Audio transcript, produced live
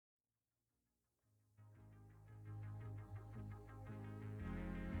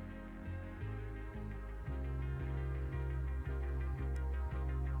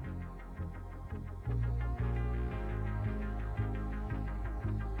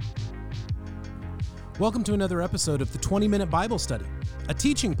Welcome to another episode of the 20-Minute Bible Study, a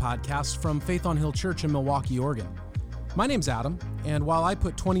teaching podcast from Faith on Hill Church in Milwaukee, Oregon. My name's Adam, and while I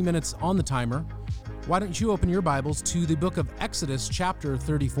put 20 minutes on the timer, why don't you open your Bibles to the book of Exodus, chapter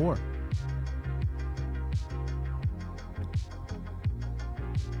 34.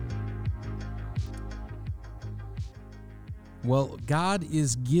 Well, God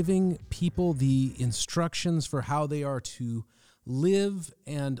is giving people the instructions for how they are to live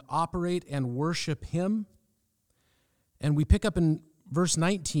and operate and worship Him. And we pick up in verse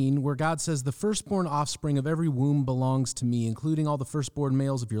 19 where God says, "The firstborn offspring of every womb belongs to me, including all the firstborn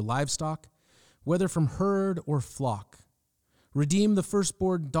males of your livestock, whether from herd or flock. Redeem the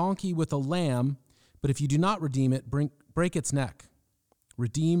firstborn donkey with a lamb, but if you do not redeem it, break its neck.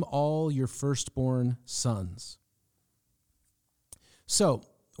 Redeem all your firstborn sons." So,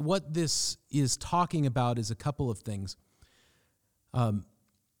 what this is talking about is a couple of things.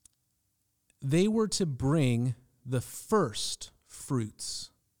 They were to bring the first fruits,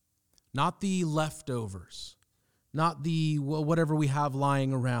 not the leftovers, not the whatever we have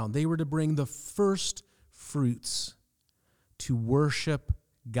lying around. They were to bring the first fruits to worship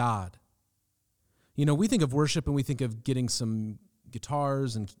God. You know, we think of worship and we think of getting some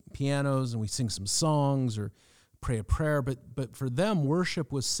guitars and pianos and we sing some songs or pray a prayer, but for them,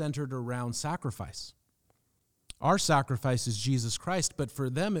 worship was centered around sacrifice. Our sacrifice is Jesus Christ, but for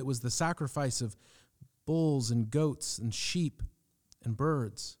them it was the sacrifice of bulls and goats and sheep and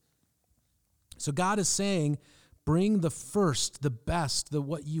birds. So God is saying, bring the first, the best,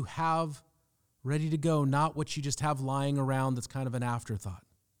 what you have ready to go, not what you just have lying around that's kind of an afterthought.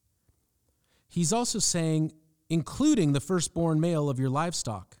 He's also saying, including the firstborn male of your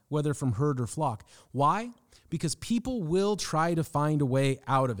livestock, whether from herd or flock. Why? Because people will try to find a way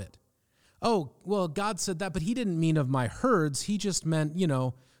out of it. Oh, well, God said that, but he didn't mean of my herds. He just meant,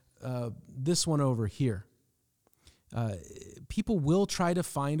 this one over here. People will try to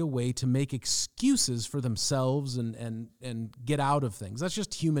find a way to make excuses for themselves and get out of things. That's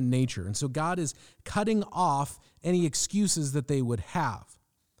just human nature. And so God is cutting off any excuses that they would have.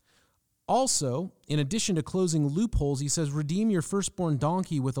 Also, in addition to closing loopholes, he says, redeem your firstborn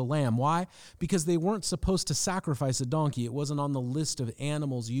donkey with a lamb. Why? Because they weren't supposed to sacrifice a donkey. It wasn't on the list of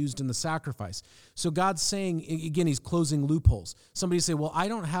animals used in the sacrifice. So God's saying, again, he's closing loopholes. Somebody say, well, I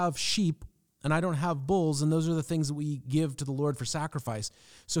don't have sheep and I don't have bulls, and those are the things that we give to the Lord for sacrifice.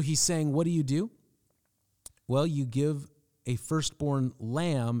 So he's saying, what do? Well, you give a firstborn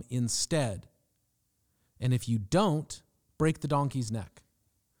lamb instead. And if you don't, break the donkey's neck.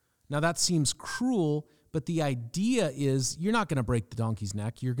 Now, that seems cruel, but the idea is you're not going to break the donkey's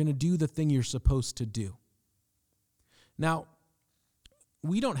neck. You're going to do the thing you're supposed to do. Now,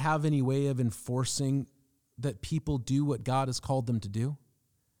 we don't have any way of enforcing that people do what God has called them to do.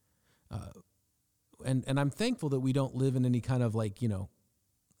 And I'm thankful that we don't live in any kind of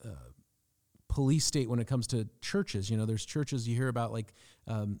police state when it comes to churches. You know, there's churches you hear about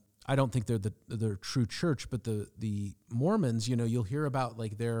I don't think they're the true church, but the Mormons, you'll hear about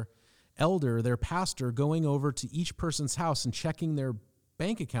their elder, their pastor, going over to each person's house and checking their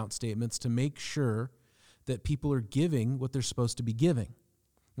bank account statements to make sure that people are giving what they're supposed to be giving.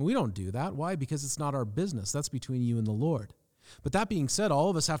 And we don't do that. Why? Because it's not our business. That's between you and the Lord. But that being said, all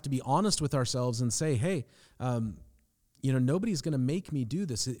of us have to be honest with ourselves and say, hey, nobody's going to make me do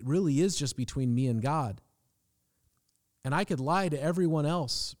this. It really is just between me and God. And I could lie to everyone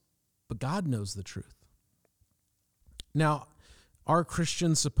else, but God knows the truth. Now, are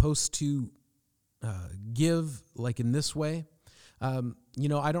Christians supposed to give in this way? I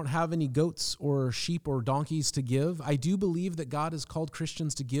don't have any goats or sheep or donkeys to give. I do believe that God has called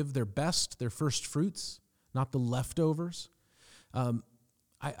Christians to give their best, their first fruits, not the leftovers.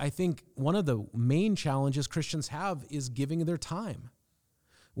 I think one of the main challenges Christians have is giving their time.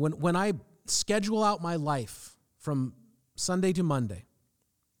 When I schedule out my life from Sunday to Monday,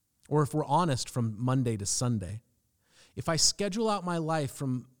 or if we're honest, from Monday to Sunday, if I schedule out my life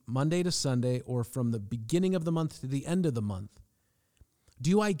from Monday to Sunday or from the beginning of the month to the end of the month,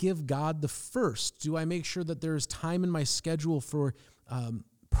 do I give God the first? Do I make sure that there is time in my schedule for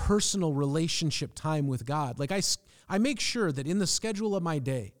personal relationship time with God? I make sure that in the schedule of my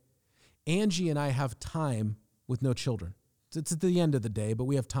day, Angie and I have time with no children. It's at the end of the day, but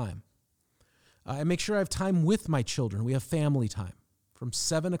we have time. I make sure I have time with my children. We have family time. From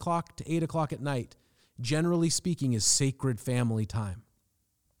 7 o'clock to 8 o'clock at night, generally speaking, is sacred family time.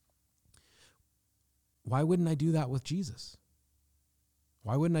 Why wouldn't I do that with Jesus?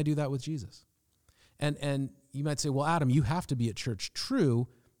 Why wouldn't I do that with Jesus? And you might say, well, Adam, you have to be at church. True,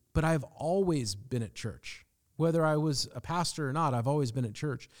 but I've always been at church. Whether I was a pastor or not, I've always been at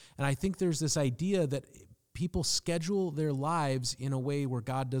church. And I think there's this idea that people schedule their lives in a way where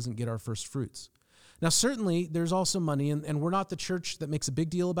God doesn't get our first fruits. Now, certainly, there's also money, and we're not the church that makes a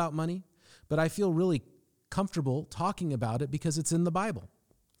big deal about money, but I feel really comfortable talking about it because it's in the Bible.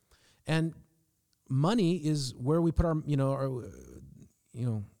 And money is where we put our,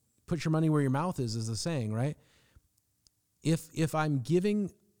 put your money where your mouth is the saying, right? If I'm giving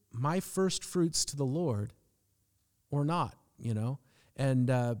my first fruits to the Lord or not, and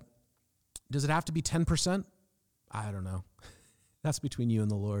does it have to be 10%? I don't know. That's between you and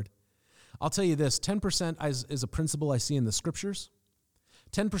the Lord. I'll tell you this, 10% is a principle I see in the scriptures.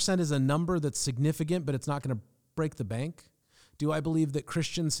 10% is a number that's significant, but it's not going to break the bank. Do I believe that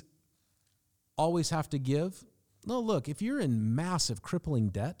Christians always have to give? No, look, if you're in massive crippling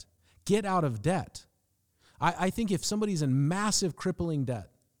debt, get out of debt. I think if somebody's in massive crippling debt,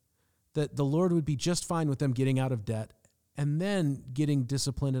 that the Lord would be just fine with them getting out of debt and then getting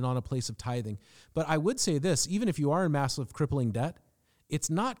disciplined and on a place of tithing. But I would say this, even if you are in massive crippling debt, it's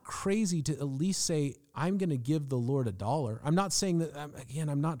not crazy to at least say, I'm going to give the Lord $1. I'm not saying that, again,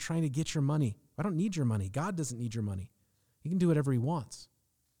 I'm not trying to get your money. I don't need your money. God doesn't need your money. He can do whatever he wants.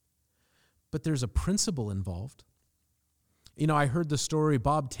 But there's a principle involved. I heard the story,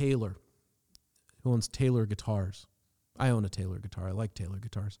 Bob Taylor, who owns Taylor Guitars. I own a Taylor guitar. I like Taylor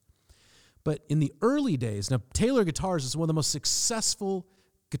guitars. But in the early days, now Taylor Guitars is one of the most successful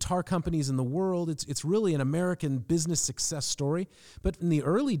guitar companies in the world. It's really an American business success story. But in the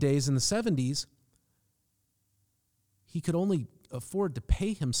early days, in the 70s, he could only afford to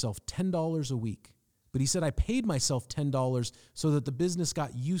pay himself $10 a week. But he said, I paid myself $10 so that the business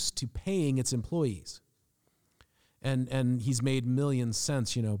got used to paying its employees. And he's made millions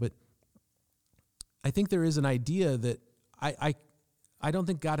since, but I think there is an idea that I don't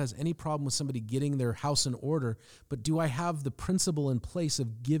think God has any problem with somebody getting their house in order, but do I have the principle in place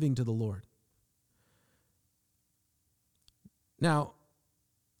of giving to the Lord? Now,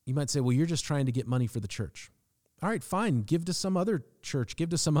 you might say, well, you're just trying to get money for the church. All right, fine. Give to some other church. Give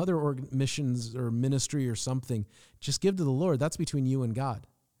to some other missions or ministry or something. Just give to the Lord. That's between you and God.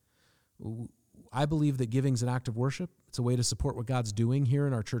 I believe that giving is an act of worship. It's a way to support what God's doing here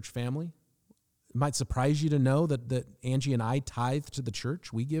in our church family. It might surprise you to know that Angie and I tithe to the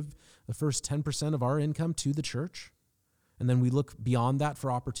church. We give the first 10% of our income to the church. And then we look beyond that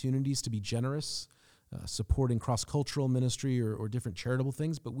for opportunities to be generous, supporting cross-cultural ministry or different charitable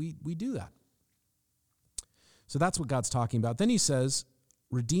things. But we do that. So that's what God's talking about. Then he says,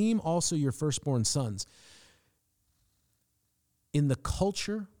 redeem also your firstborn sons. In the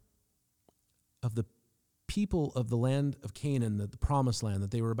culture of the people of the land of Canaan, the promised land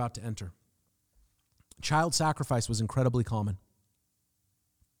that they were about to enter, child sacrifice was incredibly common.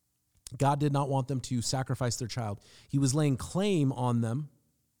 God did not want them to sacrifice their child. He was laying claim on them.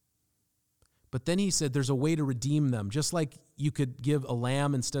 But then he said there's a way to redeem them. Just like you could give a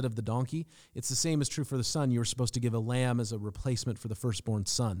lamb instead of the donkey, it's the same as true for the son. You were supposed to give a lamb as a replacement for the firstborn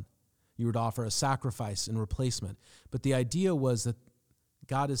son. You would offer a sacrifice in replacement. But the idea was that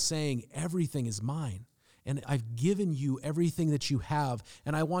God is saying everything is mine. And I've given you everything that you have,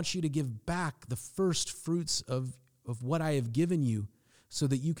 and I want you to give back the first fruits of what I have given you so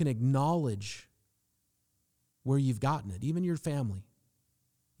that you can acknowledge where you've gotten it, even your family,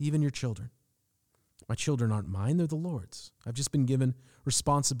 even your children. My children aren't mine, they're the Lord's. I've just been given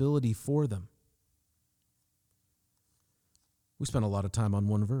responsibility for them. We spent a lot of time on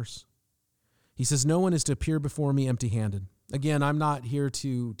one verse. He says, no one is to appear before me empty-handed. Again, I'm not here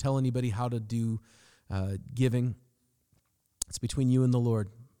to tell anybody how to do giving. It's between you and the Lord.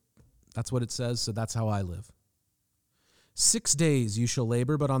 That's what it says, so that's how I live. 6 days you shall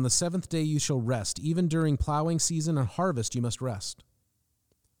labor, but on the seventh day you shall rest. Even during plowing season and harvest you must rest.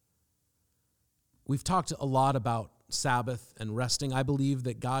 We've talked a lot about Sabbath and resting. I believe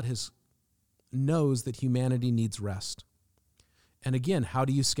that God knows that humanity needs rest. And again, how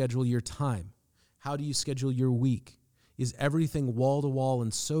do you schedule your time? How do you schedule your week? Is everything wall to wall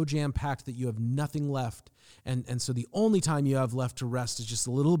and so jam-packed that you have nothing left? And so the only time you have left to rest is just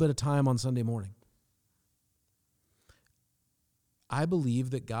a little bit of time on Sunday morning. I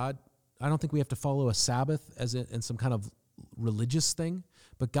believe that God, I don't think we have to follow a Sabbath as in some kind of religious thing,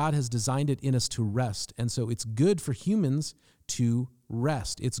 but God has designed it in us to rest. And so it's good for humans to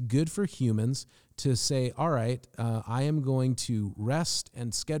rest. It's good for humans to say, all right, I am going to rest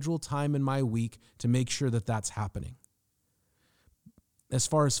and schedule time in my week to make sure that that's happening. As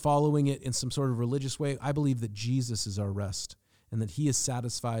far as following it in some sort of religious way, I believe that Jesus is our rest and that he has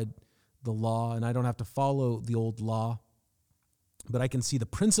satisfied the law, and I don't have to follow the old law. but I can see the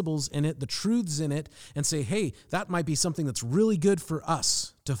principles in it, the truths in it, and say, hey, that might be something that's really good for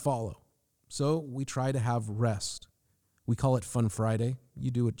us to follow. So we try to have rest. We call it Fun Friday.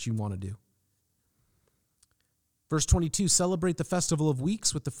 You do what you want to do. Verse 22, celebrate the festival of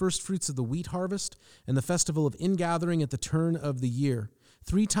weeks with the first fruits of the wheat harvest and the festival of ingathering at the turn of the year.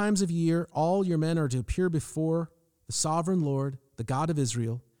 3 times a year, all your men are to appear before the sovereign Lord, the God of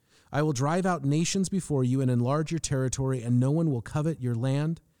Israel. I will drive out nations before you and enlarge your territory, and no one will covet your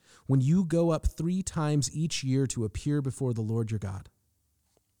land when you go up 3 times each year to appear before the Lord your God.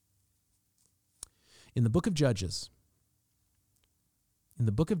 In the book of Judges,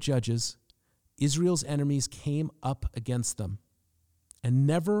 Israel's enemies came up against them. And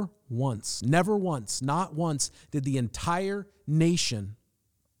never once, not once, did the entire nation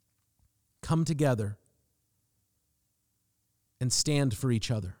come together and stand for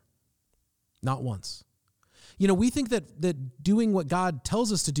each other. Not once. You know, we think that doing what God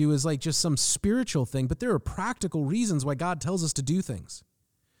tells us to do is like just some spiritual thing, but there are practical reasons why God tells us to do things.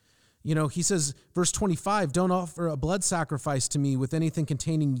 You know, he says, verse 25, don't offer a blood sacrifice to me with anything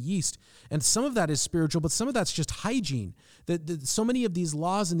containing yeast. And some of that is spiritual, but some of that's just hygiene. So many of these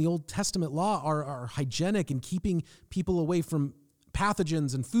laws in the Old Testament law are hygienic and keeping people away from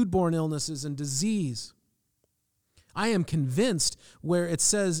pathogens and foodborne illnesses and disease. I am convinced where it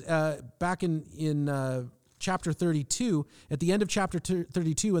says back in chapter 32, at the end of chapter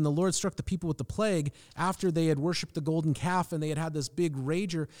 32, and the Lord struck the people with the plague after they had worshiped the golden calf and they had this big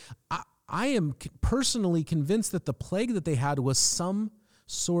rager. I am personally convinced that the plague that they had was some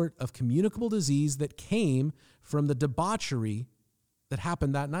sort of communicable disease that came from the debauchery that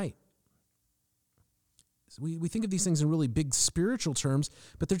happened that night. So we think of these things in really big spiritual terms,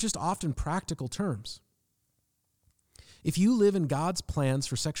 but they're just often practical terms. If you live in God's plans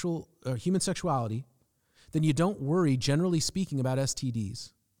for human sexuality, then you don't worry, generally speaking, about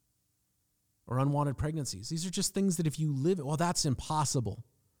STDs or unwanted pregnancies. These are just things that if you live it, well, that's impossible.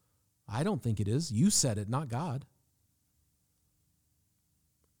 I don't think it is. You said it, not God.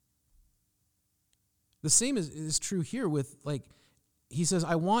 The same is true here with, like, he says,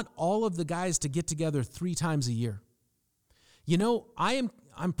 I want all of the guys to get together 3 times a year. You know, I'm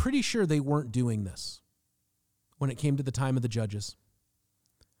pretty sure they weren't doing this when it came to the time of the judges.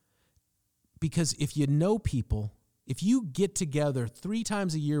 Because if you know people, if you get together 3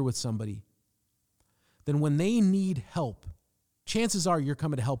 times a year with somebody, then when they need help, chances are you're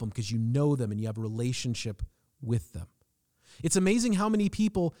coming to help them because you know them and you have a relationship with them. It's amazing how many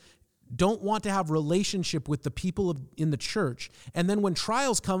people don't want to have relationship with the people in the church, and then when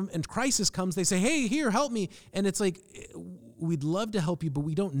trials come and crisis comes, they say, hey, here, help me. And it's like, we'd love to help you, but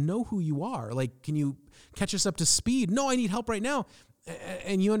we don't know who you are. Like, can you catch us up to speed? No, I need help right now.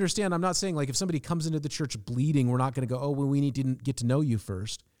 And you understand, I'm not saying like if somebody comes into the church bleeding, we're not going to go, oh, well, we need to get to know you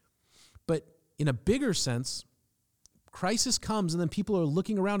first. But in a bigger sense, crisis comes and then people are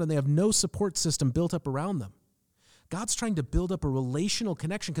looking around and they have no support system built up around them. God's trying to build up a relational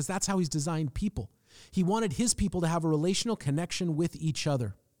connection because that's how he's designed people. He wanted his people to have a relational connection with each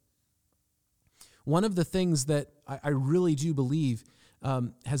other. One of the things that I really do believe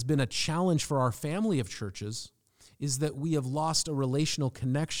has been a challenge for our family of churches is that we have lost a relational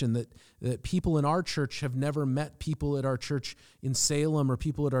connection, that people in our church have never met people at our church in Salem or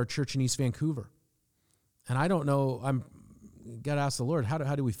people at our church in East Vancouver. And I don't know, got to ask the Lord, how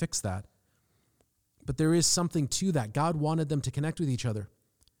do we fix that? But there is something to that. God wanted them to connect with each other.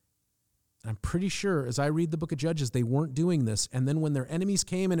 And I'm pretty sure, as I read the book of Judges, they weren't doing this. And then when their enemies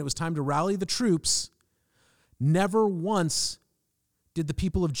came and it was time to rally the troops, never once did the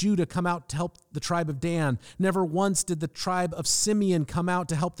people of Judah come out to help the tribe of Dan. Never once did the tribe of Simeon come out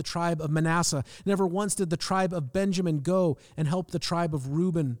to help the tribe of Manasseh. Never once did the tribe of Benjamin go and help the tribe of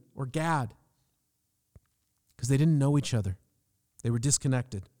Reuben or Gad. Because they didn't know each other. They were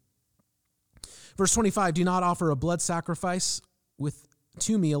disconnected. Verse 25, do not offer a blood sacrifice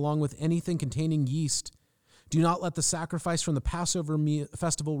to me along with anything containing yeast. Do not let the sacrifice from the Passover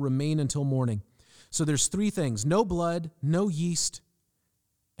festival remain until morning. So there's 3 things: no blood, no yeast,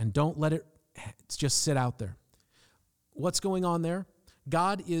 and don't let it just sit out there. What's going on there?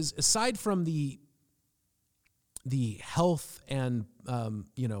 God is, aside from the health and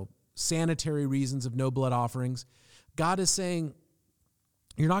sanitary reasons of no blood offerings, God is saying,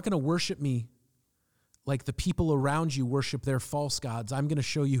 you're not going to worship me like the people around you worship their false gods. I'm going to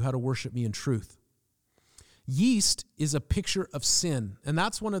show you how to worship me in truth. Yeast is a picture of sin, and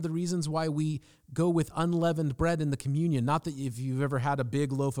that's one of the reasons why we go with unleavened bread in the communion. Not that if you've ever had a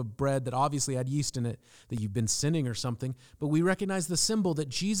big loaf of bread that obviously had yeast in it, that you've been sinning or something, but we recognize the symbol that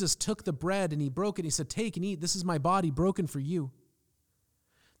Jesus took the bread and he broke it. He said, take and eat. This is my body broken for you.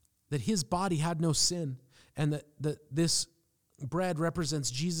 that his body had no sin, and that this bread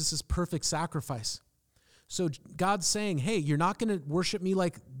represents Jesus' perfect sacrifice. So God's saying, hey, you're not going to worship me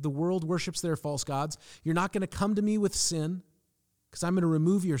like the world worships their false gods. You're not going to come to me with sin, because I'm going to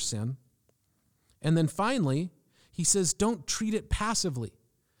remove your sin. And then finally, he says, don't treat it passively.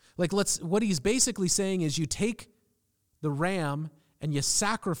 Like what he's basically saying is you take the ram and you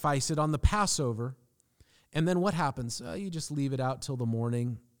sacrifice it on the Passover, and then what happens? You just leave it out till the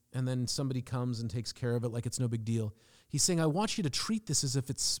morning, and then somebody comes and takes care of it like it's no big deal. He's saying, I want you to treat this as if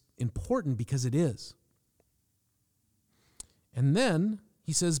it's important, because it is. And then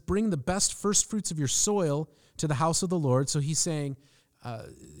he says, bring the best first fruits of your soil to the house of the Lord. So he's saying,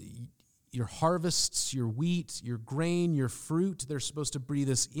 your harvests, your wheat, your grain, your fruit, they're supposed to be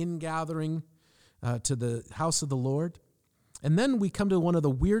this ingathering to the house of the Lord. And then we come to one of the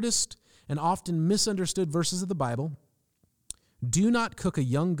weirdest and often misunderstood verses of the Bible. Do not cook a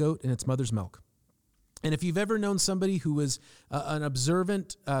young goat in its mother's milk. And if you've ever known somebody who is an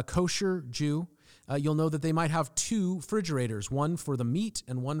observant kosher Jew, you'll know that they might have two refrigerators, one for the meat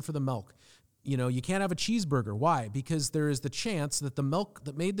and one for the milk. You know, you can't have a cheeseburger. Why? Because there is the chance that the milk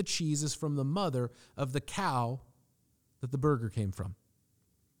that made the cheese is from the mother of the cow that the burger came from.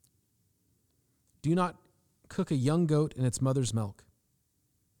 Do not cook a young goat in its mother's milk.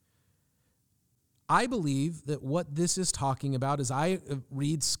 I believe that what this is talking about is, I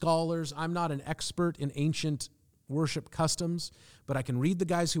read scholars. I'm not an expert in ancient worship customs, but I can read the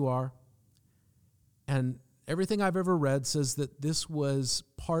guys who are. And everything I've ever read says that this was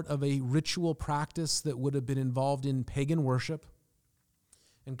part of a ritual practice that would have been involved in pagan worship.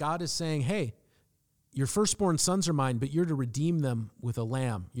 And God is saying, hey, your firstborn sons are mine, but you're to redeem them with a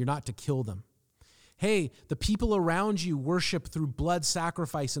lamb. You're not to kill them. Hey, the people around you worship through blood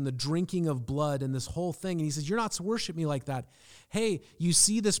sacrifice and the drinking of blood and this whole thing. And he says, you're not to worship me like that. Hey, you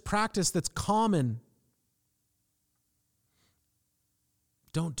see this practice that's common.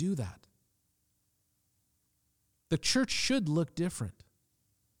 Don't do that. The church should look different.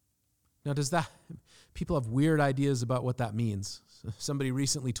 Now, people have weird ideas about what that means. Somebody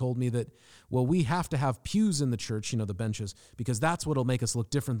recently told me that, well, we have to have pews in the church, the benches, because that's what'll make us look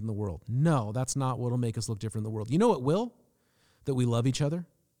different than the world. No, that's not what'll make us look different than the world. You know what will? That we love each other.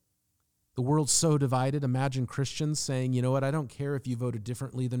 The world's so divided. Imagine Christians saying, you know what, I don't care if you voted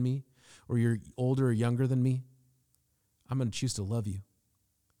differently than me, or you're older or younger than me. I'm going to choose to love you.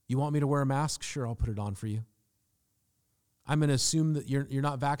 You want me to wear a mask? Sure, I'll put it on for you. I'm going to assume that you're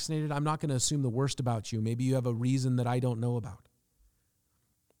not vaccinated. I'm not going to assume the worst about you. Maybe you have a reason that I don't know about.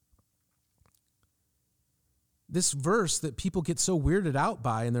 This verse that people get so weirded out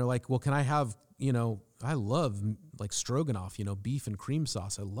by, and they're like, well, can I have, I love like stroganoff, beef and cream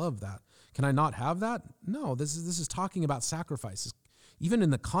sauce. I love that. Can I not have that? No, this is talking about sacrifices. Even in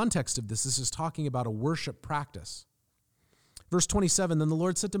the context of this is talking about a worship practice. Verse 27, then the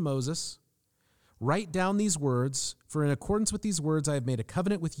Lord said to Moses, write down these words, for in accordance with these words I have made a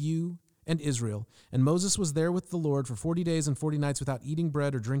covenant with you and Israel. And Moses was there with the Lord for 40 days and 40 nights without eating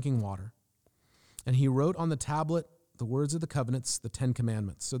bread or drinking water. And he wrote on the tablet the words of the covenants, the 10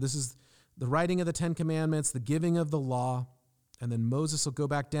 commandments. So this is the writing of the 10 commandments, the giving of the law. And then Moses will go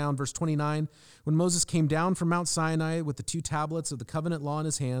back down. Verse 29, when Moses came down from Mount Sinai with the 2 tablets of the covenant law in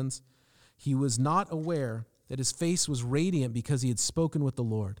his hands, he was not aware that his face was radiant because he had spoken with the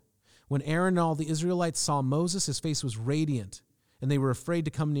Lord. When Aaron and all the Israelites saw Moses, his face was radiant, and they were afraid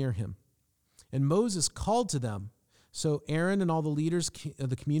to come near him. And Moses called to them. So Aaron and all the leaders of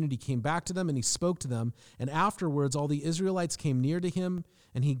the community came back to them, and he spoke to them. And afterwards, all the Israelites came near to him,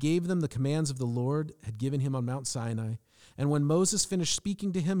 and he gave them the commands of the Lord had given him on Mount Sinai. And when Moses finished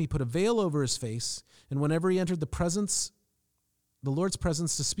speaking to him, he put a veil over his face. And whenever he entered the Lord's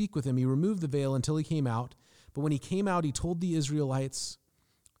presence to speak with him, he removed the veil until he came out. But when he came out, he told the Israelites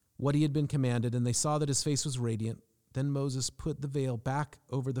what he had been commanded, and they saw that his face was radiant. Then Moses put the veil back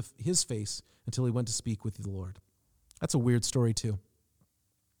over his face until he went to speak with the Lord. That's a weird story too.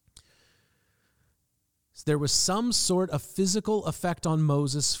 So there was some sort of physical effect on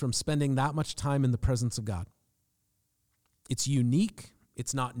Moses from spending that much time in the presence of God. It's unique.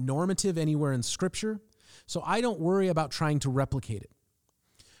 It's not normative anywhere in Scripture. So I don't worry about trying to replicate it.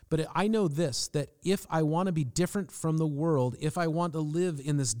 But I know this, that if I want to be different from the world, if I want to live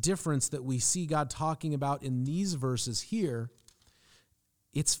in this difference that we see God talking about in these verses here,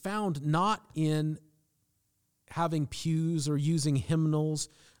 it's found not in having pews or using hymnals.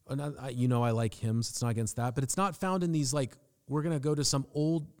 I like hymns. It's not against that. But it's not found in these, like, we're going to go to some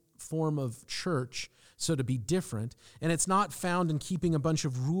old form of church so to be different. And it's not found in keeping a bunch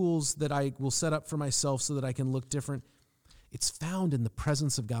of rules that I will set up for myself so that I can look different. It's found in the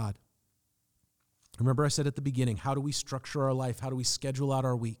presence of God. Remember I said at the beginning, how do we structure our life? How do we schedule out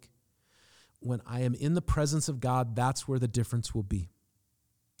our week? When I am in the presence of God, that's where the difference will be.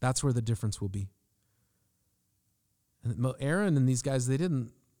 That's where the difference will be. And Aaron and these guys, they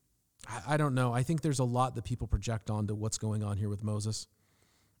didn't, I don't know. I think there's a lot that people project onto what's going on here with Moses.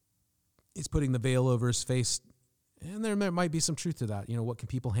 He's putting the veil over his face, and there might be some truth to that. What can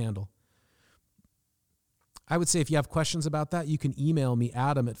people handle? I would say if you have questions about that, you can email me,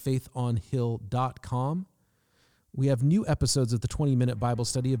 adam@faithonhill.com. We have new episodes of the 20-Minute Bible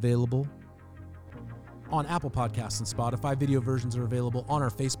Study available on Apple Podcasts and Spotify. Video versions are available on our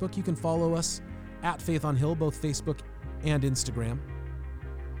Facebook. You can follow us at Faith on Hill, both Facebook and Instagram.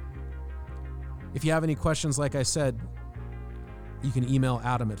 If you have any questions, like I said, you can email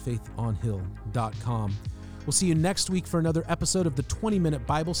adam@faithonhill.com. We'll see you next week for another episode of the 20-Minute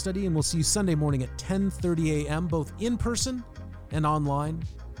Bible Study, and we'll see you Sunday morning at 10:30 a.m., both in person and online,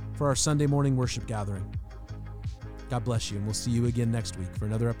 for our Sunday morning worship gathering. God bless you, and we'll see you again next week for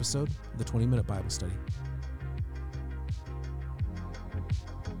another episode of the 20-Minute Bible Study.